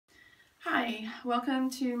Hi, welcome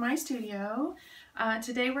to my studio.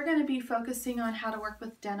 Today we're going to be focusing on how to work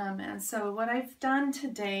with denim, and so what I've done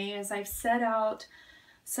today is I've set out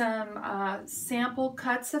some sample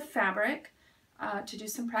cuts of fabric to do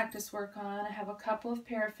some practice work on. I have a couple of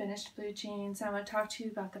pair of finished blue jeans, and I'm going to talk to you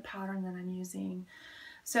about the pattern that I'm using.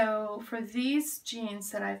 So for these jeans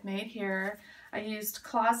that I've made here, I used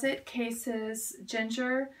Closet Cases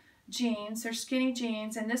Ginger jeans. They're skinny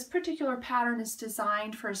jeans, and this particular pattern is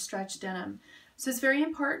designed for a stretch denim. So it's very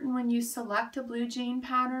important when you select a blue jean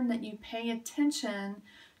pattern that you pay attention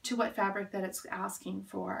to what fabric that it's asking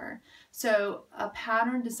for. So a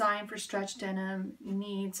pattern designed for stretch denim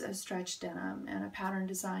needs a stretch denim, and a pattern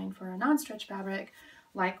designed for a non-stretch fabric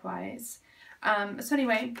likewise. So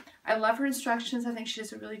anyway, I love her instructions. I think she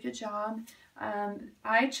does a really good job.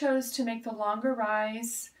 I chose to make the longer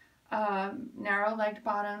rise narrow-legged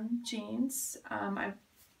bottom jeans. I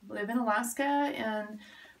live in Alaska and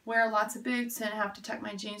wear lots of boots and have to tuck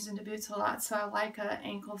my jeans into boots a lot, so I like an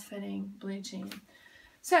ankle-fitting blue jean.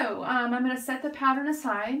 So I'm going to set the pattern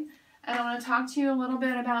aside, and I want to talk to you a little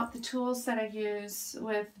bit about the tools that I use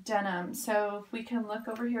with denim. So if we can look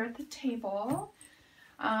over here at the table,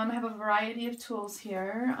 I have a variety of tools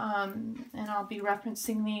here, and I'll be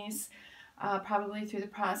referencing these probably through the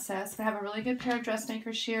process. I have a really good pair of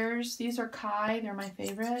dressmaker shears. These are Kai, they're my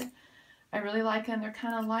favorite. I really like them. They're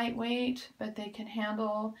kind of lightweight, but they can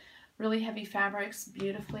handle really heavy fabrics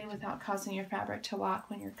beautifully without causing your fabric to lock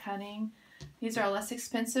when you're cutting. These are a less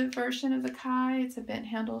expensive version of the Kai. It's a bent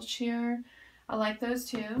handled shear. I like those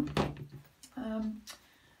too.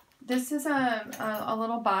 This is a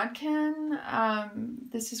little bodkin.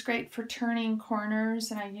 This is great for turning corners,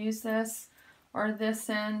 and I use this or this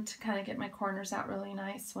end to kind of get my corners out really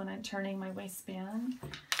nice when I'm turning my waistband.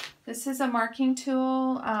 This is a marking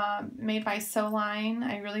tool made by Soline.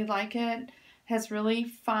 I really like it. It has really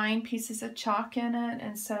fine pieces of chalk in it,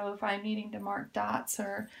 and so if I'm needing to mark dots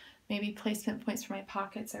or maybe placement points for my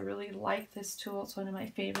pockets, I really like this tool. It's one of my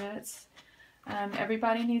favorites.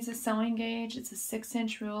 Everybody needs a sewing gauge. It's a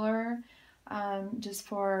 6-inch ruler just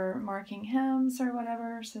for marking hems or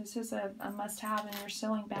whatever. So this is a must-have in your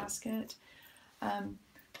sewing basket.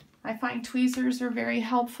 I find tweezers are very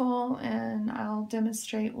helpful, and I'll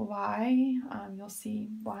demonstrate why. You'll see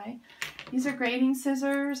why. These are grading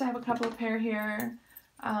scissors. I have a couple of pair here,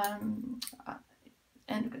 and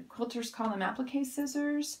quilters call them applique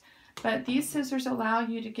scissors. But these scissors allow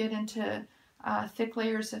you to get into thick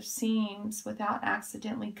layers of seams without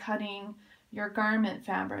accidentally cutting your garment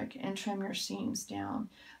fabric and trim your seams down.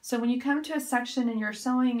 So when you come to a section in your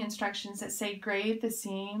sewing instructions that say grade the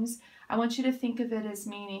seams, I want you to think of it as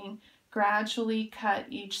meaning gradually cut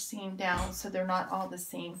each seam down so they're not all the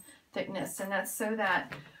same thickness. And that's so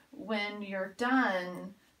that when you're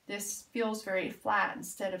done, this feels very flat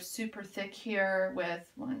instead of super thick here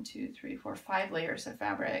with 1, 2, 3, 4, 5 layers of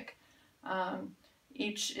fabric.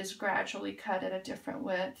 Each is gradually cut at a different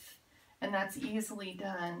width, and that's easily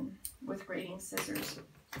done with grading scissors.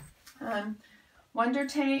 Wonder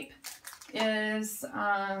Tape is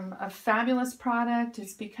a fabulous product.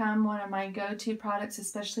 It's become one of my go-to products,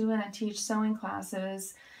 especially when I teach sewing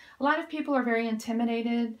classes. A lot of people are very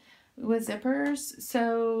intimidated with zippers,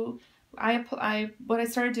 so what I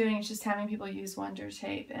started doing is just having people use Wonder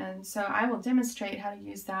Tape, and so I will demonstrate how to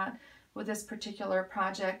use that with this particular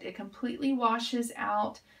project. It completely washes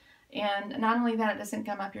out, and not only that, it doesn't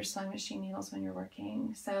gum up your sewing machine needles when you're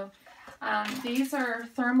working. So these are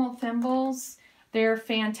thermal thimbles. They're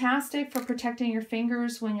fantastic for protecting your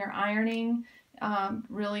fingers when you're ironing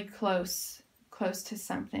really close to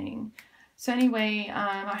something. So anyway,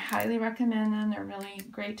 I highly recommend them. They're really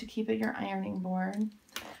great to keep at your ironing board.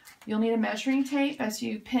 You'll need a measuring tape as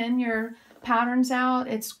you pin your patterns out.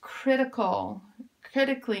 It's critically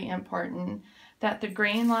important that the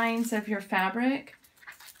grain lines of your fabric,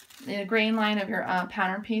 the grain line of your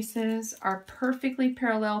pattern pieces, are perfectly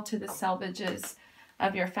parallel to the selvages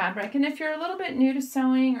of your fabric. And if you're a little bit new to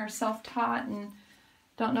sewing or self-taught and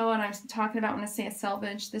don't know what I'm talking about when I say a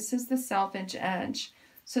selvage, this is the selvage edge.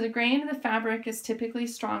 So the grain of the fabric is typically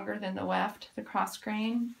stronger than the weft, the cross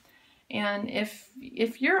grain. And if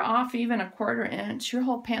you're off even a 1/4 inch, your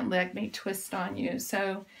whole pant leg may twist on you.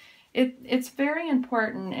 So it's very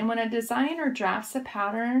important. And when a designer drafts a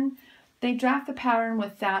pattern, they draft the pattern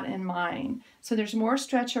with that in mind. So there's more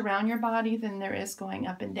stretch around your body than there is going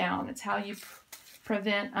up and down. It's how you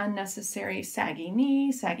prevent unnecessary saggy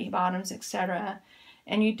knees, saggy bottoms, etc.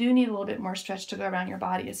 And you do need a little bit more stretch to go around your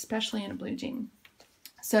body, especially in a blue jean.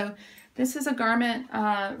 So this is a garment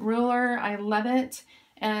ruler. I love it.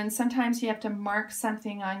 And sometimes you have to mark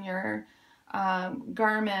something on your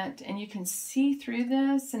garment, and you can see through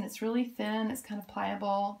this, and it's really thin. It's kind of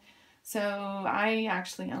pliable. So I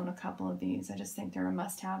actually own a couple of these. I just think they're a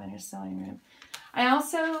must-have in your sewing room. I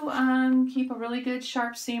also keep a really good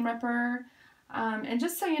sharp seam ripper. And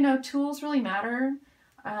just so you know, tools really matter.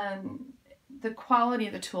 The quality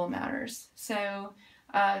of the tool matters. So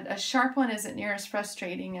a sharp one isn't near as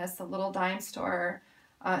frustrating as the little dime store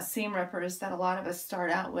seam rippers that a lot of us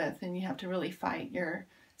start out with, and you have to really fight your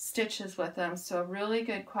stitches with them. So really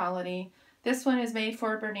good quality. This one is made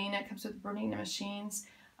for Bernina. It comes with Bernina machines.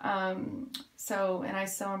 And I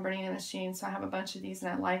sew on Bernina machines, so I have a bunch of these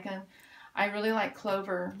and I like them. I really like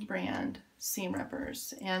Clover brand seam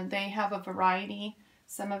rippers, and they have a variety.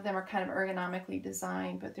 Some of them are kind of ergonomically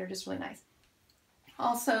designed, but they're just really nice.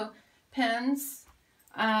 Also, pins,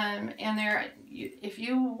 and if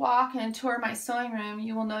you walk and tour my sewing room,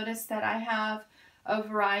 you will notice that I have a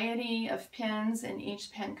variety of pins in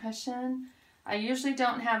each pin cushion. I usually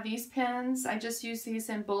don't have these pins. I just use these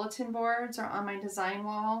in bulletin boards or on my design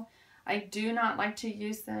wall. I do not like to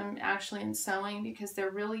use them actually in sewing because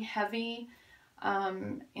they're really heavy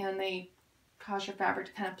and they cause your fabric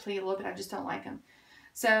to kind of pleat a little bit. I just don't like them.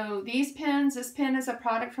 So these pins, this pin is a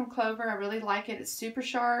product from Clover. I really like it. It's super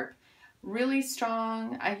sharp, really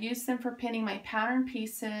strong. I use them for pinning my pattern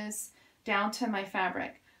pieces down to my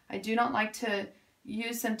fabric. I do not like to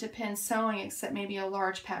use them to pin sewing except maybe a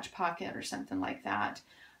large patch pocket or something like that.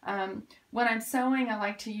 When I'm sewing, I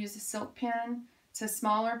like to use a silk pin. It's a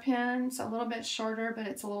smaller pin. It's a little bit shorter, but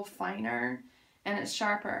it's a little finer and it's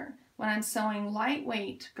sharper. When I'm sewing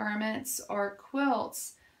lightweight garments or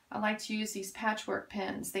quilts, I like to use these patchwork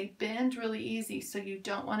pins. They bend really easy, so you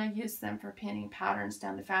don't want to use them for pinning patterns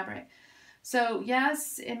down the fabric. So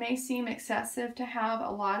yes, it may seem excessive to have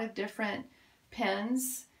a lot of different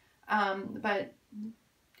pins, but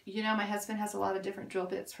you know, my husband has a lot of different drill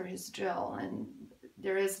bits for his drill, and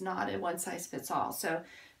there is not a one size fits all. So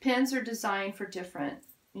pins are designed for different,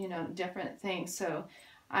 you know, different things. So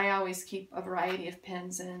I always keep a variety of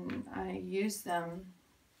pins and I use them.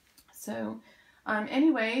 So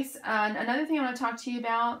anyways, another thing I want to talk to you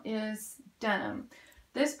about is denim.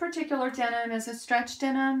 This particular denim is a stretch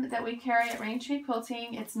denim that we carry at Rain Tree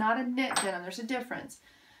Quilting. It's not a knit denim. There's a difference.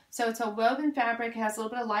 So it's a woven fabric, has a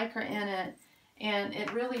little bit of lycra in it, and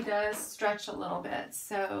it really does stretch a little bit.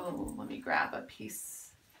 So let me grab a piece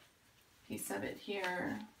of it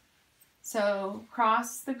here. So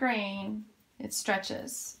across the grain, it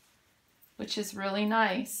stretches, which is really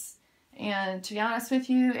nice. And to be honest with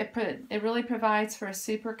you, it really provides for a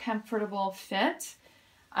super comfortable fit.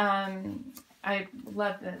 I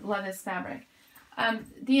love this fabric.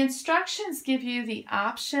 The instructions give you the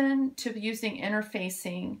option to using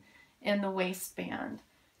interfacing in the waistband.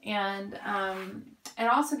 And it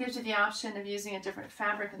also gives you the option of using a different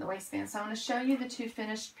fabric in the waistband. So I'm going to show you the two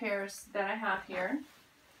finished pairs that I have here.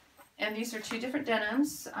 And these are two different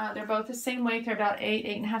denims. They're both the same weight. They're about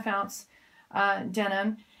 8.5 ounce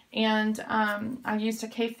denim. And I used a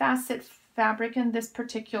K-facet fabric in this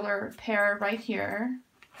particular pair right here.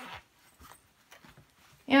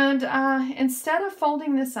 And instead of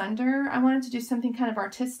folding this under, I wanted to do something kind of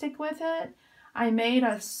artistic with it. I made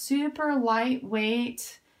a super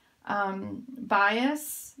lightweight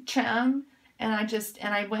bias trim, and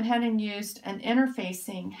I went ahead and used an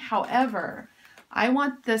interfacing. However, I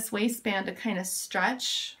want this waistband to kind of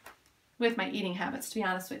stretch with my eating habits, to be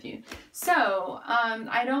honest with you. So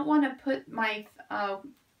I don't want to put my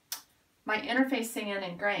my interfacing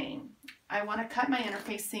in grain. I want to cut my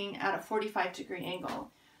interfacing at a 45-degree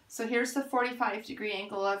angle. So here's the 45-degree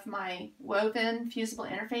angle of my woven fusible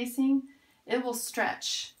interfacing. It will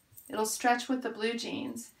stretch. It'll stretch with the blue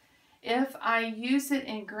jeans. If I use it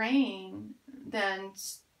in grain, then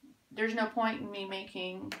there's no point in me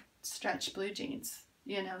making stretch blue jeans,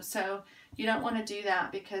 you know. So you don't want to do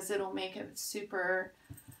that because it'll make it super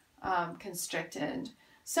constricted.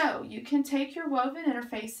 So you can take your woven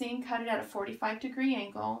interfacing, cut it at a 45-degree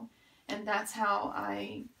angle, and that's how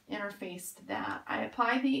I interfaced that. I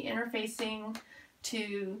apply the interfacing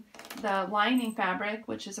to the lining fabric,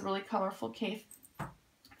 which is a really colorful K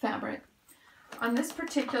fabric. On this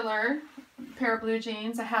particular pair of blue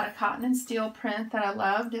jeans, I had a cotton and steel print that I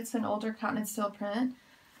loved. It's an older cotton and steel print,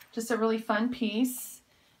 just a really fun piece.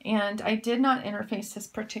 And I did not interface this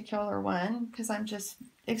particular one because I'm just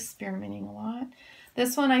experimenting a lot.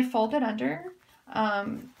 This one I folded under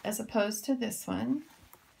as opposed to this one.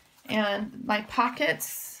 And my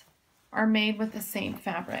pockets are made with the same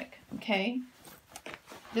fabric, okay?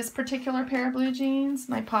 This particular pair of blue jeans,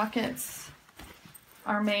 my pockets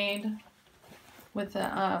are made with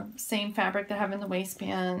the same fabric that I have in the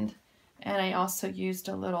waistband And I also used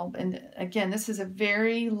a little, and again, this is a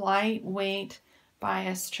very lightweight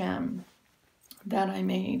bias trim that I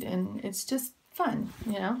made, and it's just fun,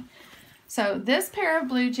 you know. So this pair of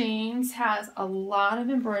blue jeans has a lot of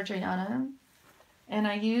embroidery on them, and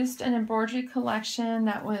I used an embroidery collection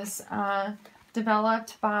that was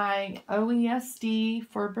developed by OESD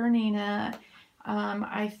for Bernina.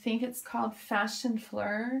 I think it's called Fashion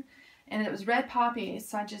Fleur, and it was red poppy,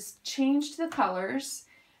 so I just changed the colors.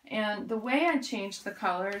 And the way I changed the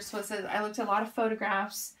colors was that I looked at a lot of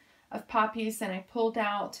photographs of poppies, and I pulled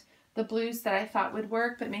out the blues that I thought would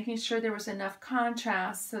work, but making sure there was enough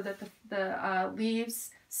contrast so that the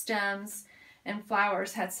leaves, stems, and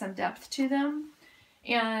flowers had some depth to them.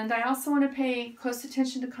 And I also want to pay close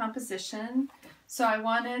attention to composition. So I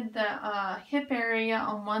wanted the hip area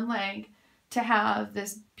on one leg to have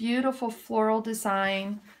this beautiful floral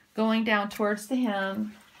design going down towards the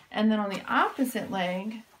hem. And then on the opposite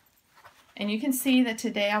leg, and you can see that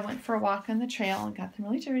today I went for a walk on the trail and got them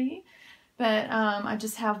really dirty, but I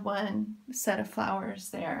just have one set of flowers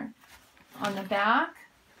there. On the back,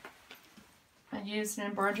 I used an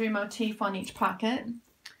embroidery motif on each pocket.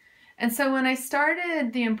 And so when I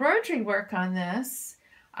started the embroidery work on this,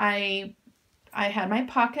 I had my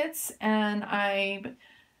pockets, and I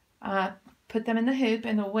put them in the hoop.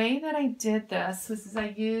 And the way that I did this was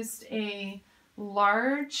I used a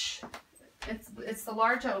large, it's the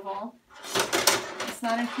large oval. It's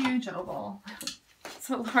not a huge oval. It's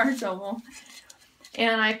a large oval.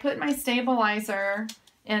 And I put my stabilizer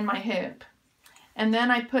in my hoop. And then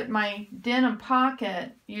I put my denim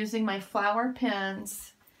pocket using my flower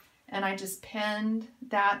pins, and I just pinned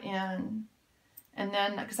that in. And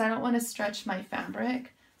then, because I don't want to stretch my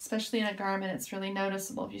fabric, especially in a garment, it's really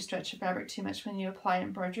noticeable if you stretch your fabric too much when you apply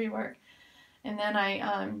embroidery work. And then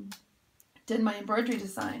I did my embroidery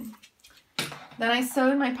design. Then I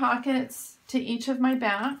sewed my pockets to each of my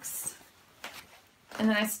backs, and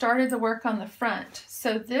then I started the work on the front.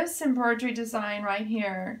 So this embroidery design right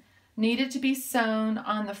here needed to be sewn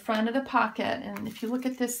on the front of the pocket. And if you look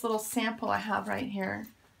at this little sample I have right here,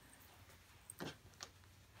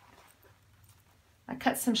 I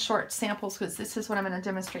cut some short samples because this is what I'm going to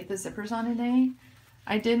demonstrate the zippers on today.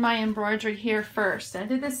 I did my embroidery here first. I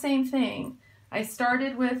did the same thing. I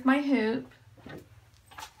started with my hoop,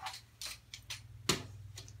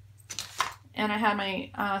 and I had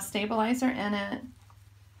my stabilizer in it,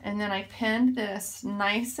 and then I pinned this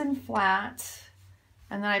nice and flat,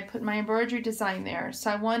 and then I put my embroidery design there.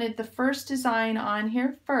 So I wanted the first design on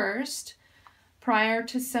here first prior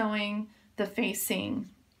to sewing the facing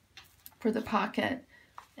for the pocket.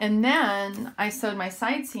 And then I sewed my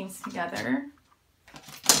side seams together,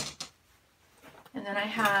 and then I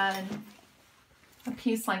had a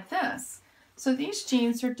piece like this. So these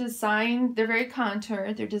jeans are designed, they're very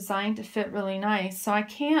contoured, they're designed to fit really nice. So I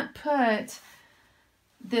can't put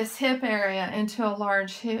this hip area into a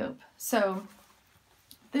large hoop. So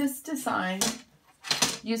this design,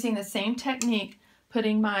 using the same technique,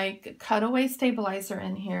 putting my cutaway stabilizer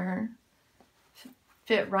in here,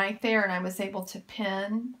 fit right there, and I was able to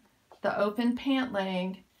pin the open pant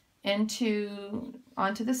leg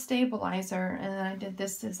onto the stabilizer, and then I did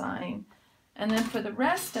this design. And then for the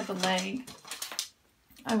rest of the leg,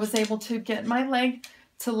 I was able to get my leg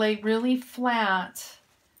to lay really flat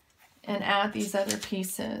and add these other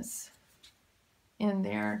pieces in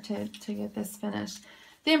there to get this finished.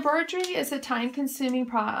 The embroidery is a time-consuming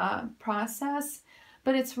process,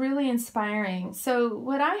 but it's really inspiring. So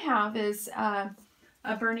what I have is a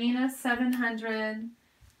Bernina 700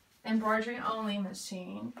 embroidery only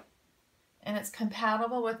machine, and it's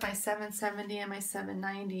compatible with my 770 and my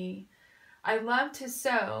 790. I love to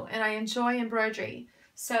sew, and I enjoy embroidery,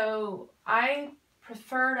 so I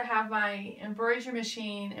prefer to have my embroidery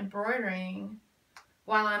machine embroidering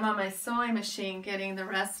while I'm on my sewing machine getting the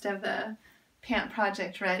rest of the pant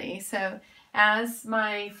project ready. So as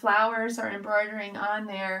my flowers are embroidering on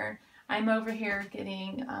there, I'm over here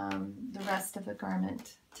getting the rest of the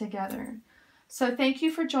garment together. So thank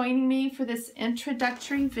you for joining me for this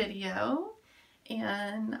introductory video,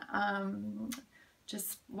 and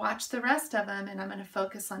just watch the rest of them, and I'm going to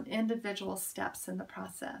focus on individual steps in the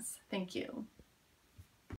process. Thank you.